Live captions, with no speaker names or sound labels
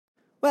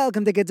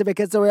Welcome to Kids Big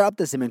Kids. So we're up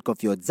to Siman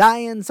Kuf Yod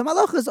Zayin, some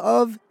halachas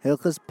of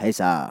Hilchas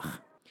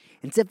Pesach.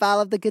 In Tzifal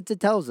of the Kids,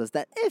 it tells us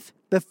that if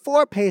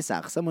before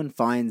Pesach someone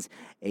finds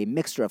a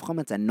mixture of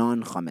chametz and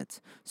non-chametz,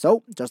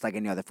 so just like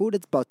any other food,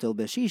 it's batul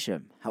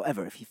b'shishim.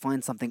 However, if he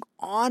finds something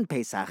on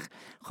Pesach,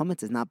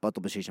 chametz is not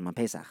batul b'shishim on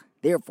Pesach.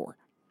 Therefore,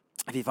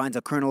 if he finds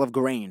a kernel of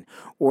grain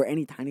or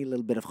any tiny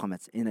little bit of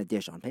chametz in a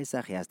dish on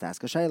Pesach, he has to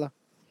ask a shayla.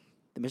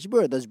 The Mishnah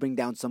Berurah does bring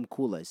down some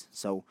kulas,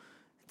 so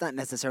it's not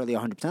necessarily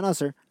 100%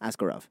 usher.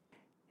 Ask a Rav.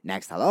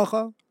 Next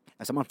halacha,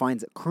 if someone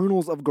finds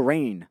kernels of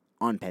grain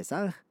on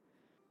Pesach,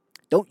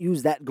 don't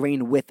use that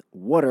grain with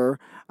water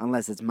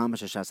unless it's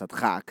mamash shasat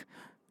chak.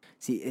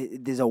 See,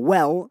 there's a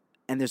well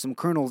and there's some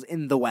kernels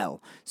in the well,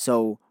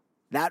 so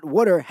that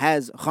water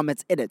has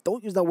chametz in it.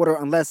 Don't use that water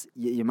unless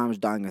your mamash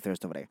dying of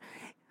thirst over there.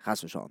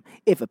 Chas v'shalom.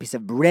 If a piece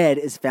of bread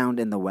is found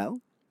in the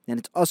well, then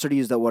it's usher to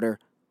use that water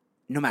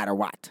no matter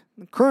what.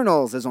 The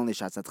kernels is only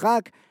shasat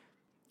chak,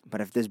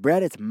 but if there's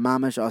bread, it's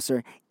mamash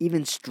usher.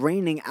 Even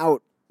straining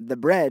out the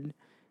bread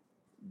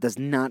does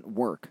not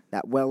work.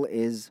 That well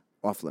is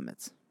off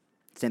limits.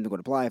 Same thing would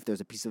apply if there's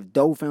a piece of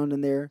dough found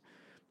in there,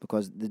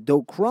 because the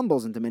dough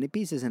crumbles into many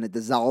pieces and it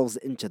dissolves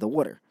into the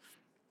water.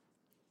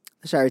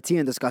 The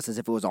Sharatzian discusses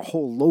if it was a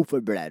whole loaf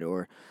of bread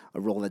or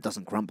a roll that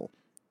doesn't crumble.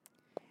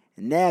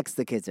 And next,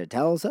 the Kitzur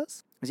tells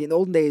us, in the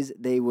olden days,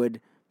 they would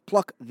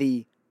pluck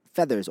the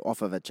feathers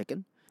off of a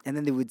chicken, and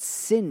then they would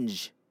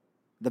singe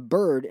the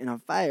bird in a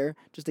fire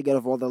just to get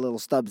off all the little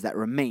stubs that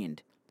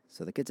remained.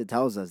 So the Kitzur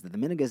tells us that the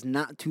minhag is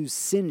not to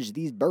singe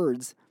these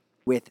birds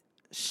with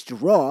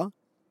straw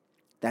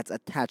that's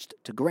attached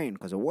to grain,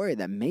 because we're worried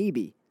that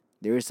maybe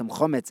there is some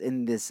chametz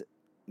in this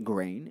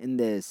grain, in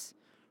this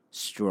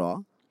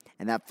straw,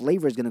 and that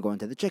flavor is going to go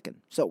into the chicken.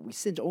 So we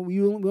singe.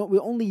 We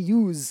only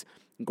use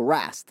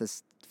grass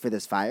for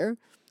this fire,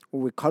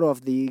 or we cut off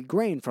the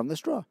grain from the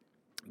straw.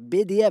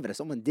 B'diavad, if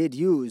someone did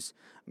use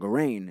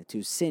grain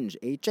to singe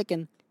a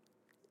chicken,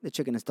 the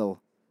chicken is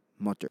still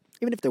mutter.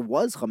 Even if there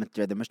was chametz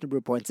there, the Mishnah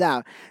Berurah points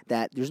out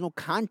that there's no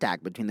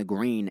contact between the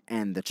grain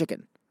and the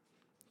chicken.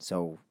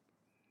 So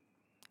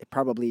it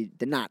probably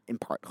did not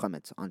impart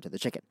chametz onto the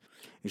chicken.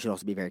 You should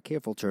also be very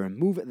careful to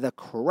remove the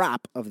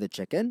crop of the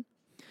chicken.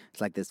 It's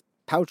like this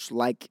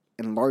pouch-like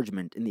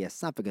enlargement in the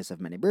esophagus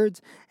of many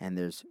birds, and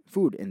there's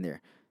food in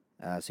there.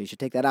 So you should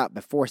take that out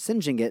before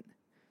singeing it,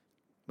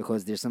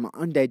 because there's some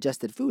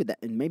undigested food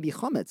that may be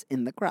chametz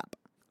in the crop.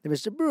 The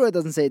Mishnah Berurah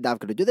doesn't say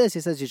davka to do this. He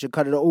says you should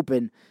cut it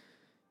open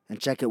and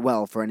check it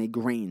well for any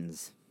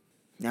grains.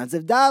 Now in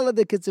Zivdala,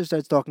 the Kitzur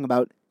starts talking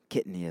about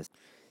kitniyas.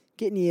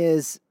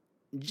 Kitniyas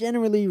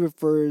generally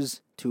refers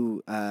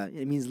to,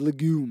 it means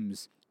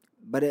legumes,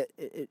 but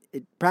it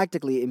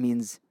practically it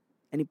means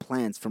any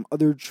plants from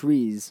other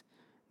trees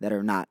that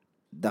are not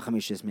the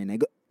chamishis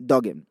minei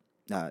dogim,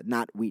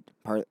 not wheat,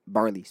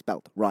 barley,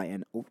 spelt, rye,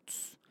 and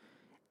oats.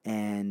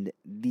 And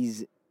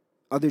these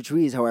other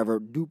trees, however,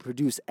 do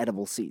produce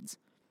edible seeds.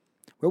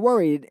 We're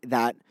worried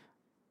that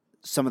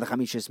some of the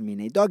chamishis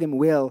minei dogim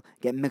will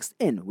get mixed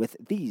in with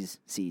these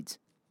seeds,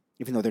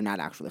 even though they're not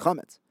actually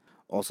chametz.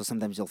 Also,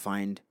 sometimes you'll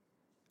find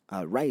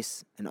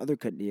rice and other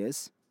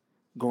kitniyas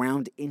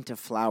ground into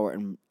flour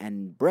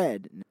and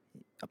bread.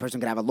 A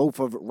person could have a loaf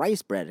of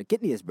rice bread, a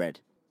kitniyas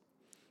bread.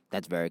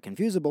 That's very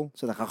confusable.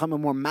 So the Chachamim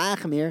more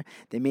machmir,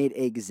 they made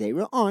a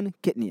gzeira on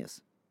kitniyas.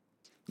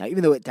 Now,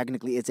 even though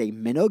technically it's a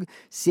minhag,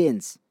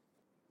 since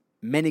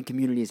many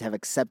communities have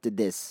accepted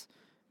this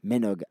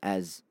minhag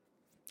as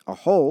a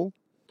whole,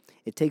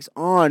 it takes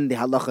on the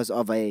halachas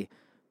of a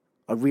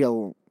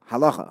real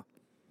halacha.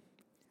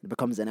 It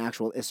becomes an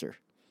actual isser.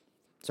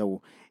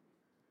 So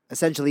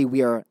essentially,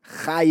 we are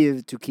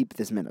chayiv to keep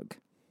this minhag.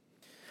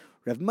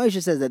 Rav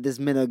Moshe says that this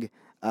minhag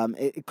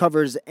it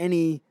covers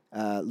any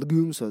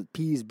legumes, so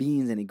peas,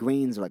 beans, any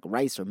grains like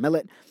rice or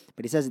millet,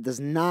 but he says it does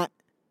not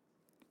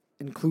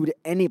include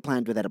any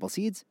plant with edible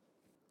seeds,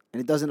 and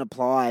it doesn't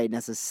apply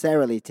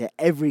necessarily to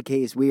every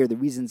case where the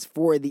reasons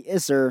for the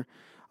isser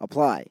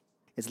apply.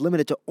 It's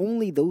limited to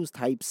only those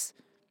types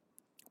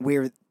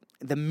where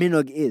the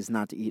minhag is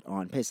not to eat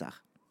on Pesach.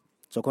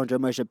 So according to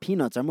Rav Moshe,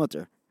 peanuts are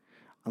mutter,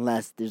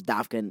 unless there's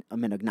dafka a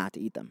minhag not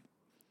to eat them.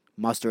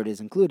 Mustard is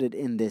included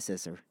in this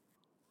isser.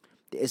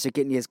 The isser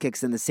kitniyas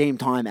kicks in the same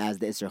time as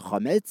the isser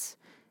chametz,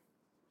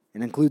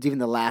 and includes even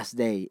the last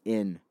day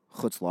in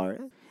chutz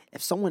la'aretz.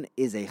 If someone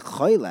is a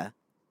choyle,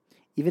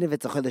 even if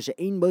it's a choyle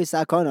she'ein bo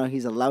sakana,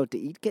 he's allowed to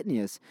eat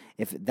kitniyas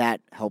if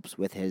that helps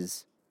with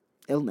his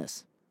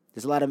illness.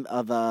 There's a lot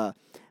of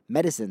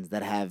medicines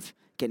that have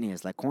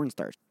kitniyas, like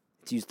cornstarch.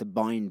 It's used to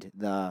bind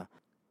the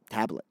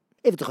tablet.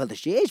 If it's a choyle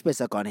she'ein bo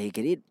sakana, he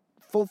can eat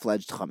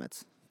full-fledged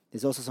chametz.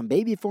 There's also some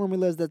baby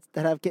formulas that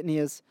have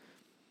kitniyas,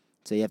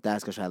 so you have to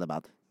ask a shayla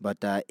about. But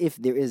if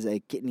there is a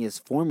kitniyas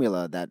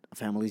formula that a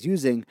family is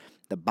using,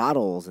 the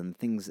bottles and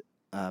things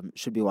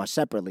should be washed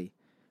separately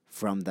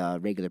from the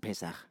regular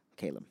Pesach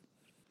kalim.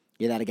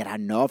 You're allowed to get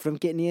hana from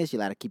kitniyas.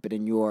 You're allowed to keep it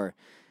in your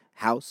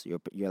house. You're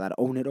allowed to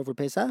own it over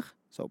Pesach.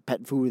 So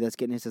pet food that's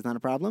kitniyas is not a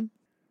problem.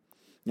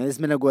 Now this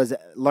minhag was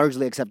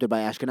largely accepted by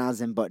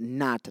Ashkenazim, but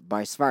not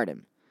by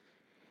Sfardim.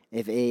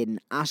 if an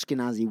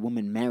Ashkenazi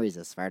woman marries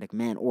a Sephardic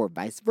man or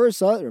vice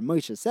versa, or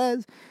Moshe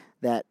says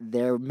that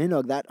their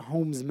minog, that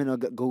home's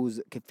minog,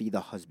 goes kefi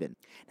the husband.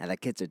 Now the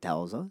Kitzur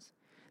tells us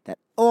that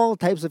all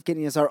types of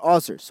kidneys are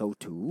usher. So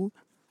too,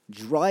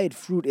 dried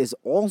fruit is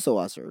also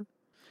usher,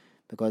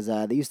 because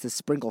they used to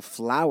sprinkle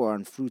flour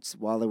on fruits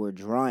while they were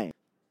drying,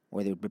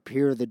 or they would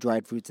prepare the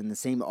dried fruits in the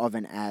same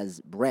oven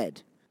as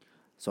bread.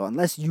 So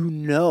unless you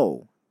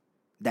know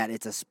that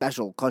it's a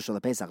special kosher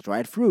lePesach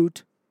dried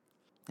fruit,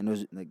 and it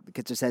was, like the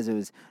Kitzur says, it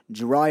was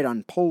dried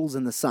on poles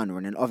in the sun or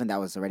in an oven that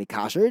was already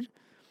koshered,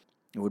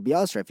 it would be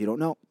usher if you don't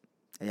know.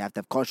 And you have to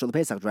have kosher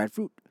lePesach dried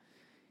fruit.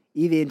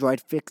 Even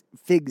dried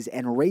figs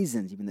and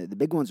raisins, even the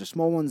big ones or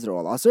small ones, they're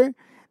all usher.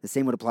 The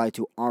same would apply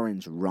to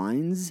orange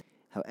rinds.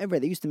 However,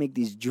 they used to make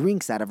these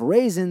drinks out of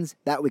raisins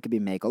that we could be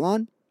makel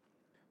on.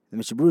 The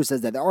Mishnah Berurah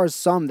says that there are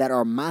some that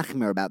are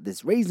machmir about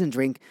this raisin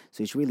drink,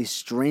 so you should really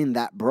strain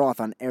that broth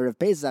on Erev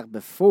Pesach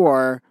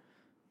before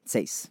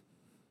tzeis.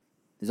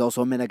 There's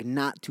also a minhag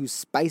not to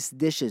spice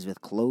dishes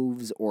with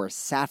cloves or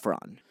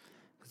saffron.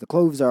 The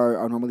cloves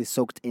are normally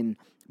soaked in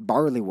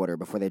barley water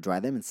before they dry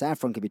them, and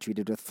saffron can be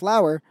treated with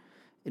flour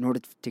in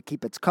order to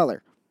keep its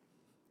color.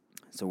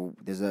 So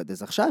there's a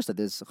chashash that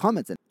there's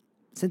chametz, and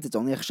since it's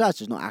only a chashash,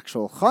 there's no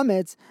actual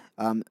chametz.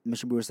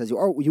 Mishnah Berurah says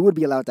you would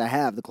be allowed to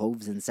have the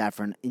cloves and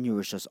saffron in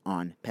your rishos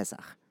on Pesach.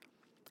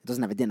 It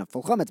doesn't have a din of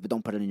full chametz, but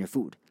don't put it in your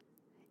food.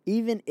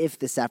 Even if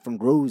the saffron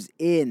grows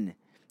in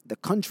the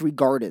country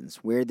gardens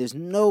where there's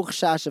no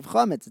chashash of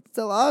chametz, it's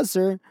still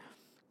aser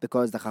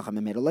because the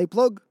chachamim made a loy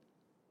plug.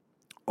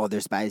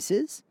 Other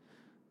spices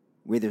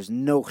where there's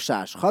no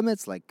chashash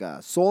chametz, like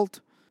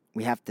salt,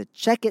 we have to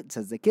check it,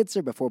 says the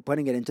Kitzur, before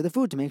putting it into the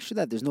food to make sure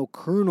that there's no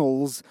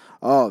kernels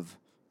of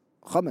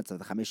chametz, of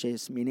the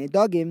chamishes minei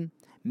dagim,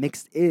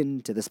 mixed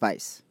into the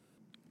spice.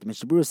 The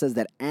Mishnah Berurah says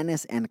that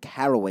anise and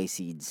caraway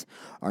seeds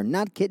are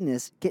not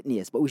kitnius,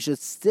 but we should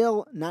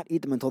still not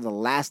eat them until the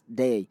last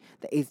day,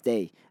 the 8th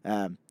day,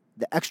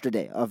 the extra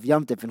day of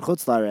Yom Tov in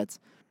Chutz La'aretz,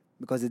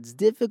 because it's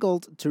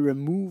difficult to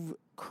remove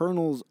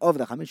kernels of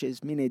the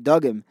chamishes minei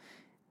dagim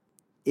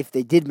if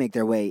they did make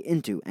their way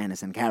into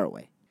anise and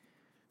caraway.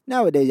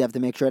 Nowadays, you have to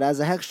make sure it has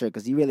a hechsher,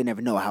 because you really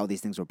never know how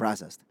these things were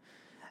processed.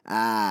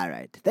 All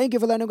right. Thank you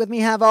for learning with me.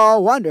 Have a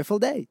wonderful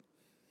day.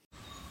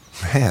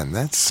 Man,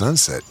 that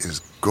sunset is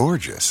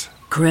gorgeous.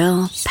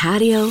 Grill,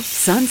 patio,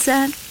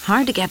 sunset.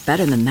 Hard to get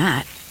better than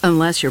that.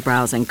 Unless you're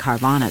browsing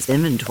Carvana's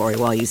inventory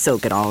while you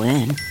soak it all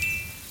in.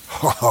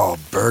 Oh,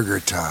 burger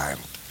time.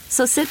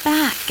 So sit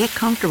back, get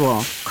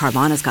comfortable.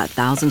 Carvana's got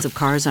thousands of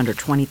cars under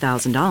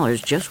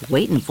 $20,000 just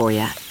waiting for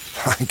you.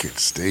 I could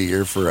stay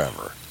here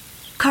forever.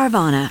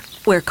 Carvana,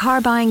 where car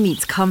buying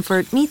meets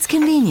comfort, meets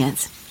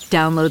convenience.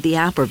 Download the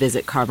app or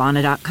visit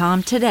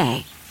Carvana.com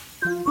today.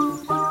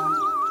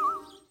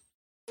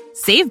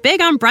 Save big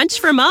on brunch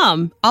for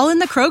mom, all in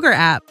the Kroger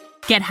app.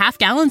 Get half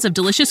gallons of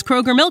delicious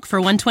Kroger milk for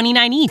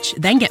 $1.29 each.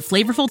 Then get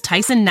flavorful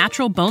Tyson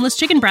natural boneless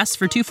chicken breasts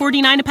for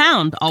 $2.49 a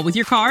pound, all with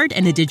your card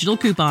and a digital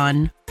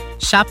coupon.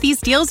 Shop these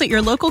deals at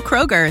your local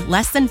Kroger,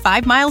 less than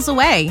 5 miles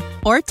away.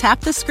 Or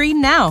tap the screen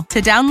now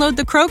to download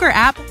the Kroger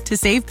app to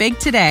save big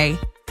today.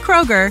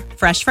 Kroger,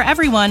 fresh for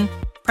everyone.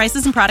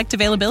 Prices and product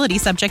availability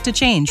subject to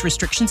change.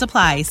 Restrictions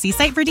apply. See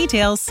site for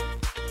details.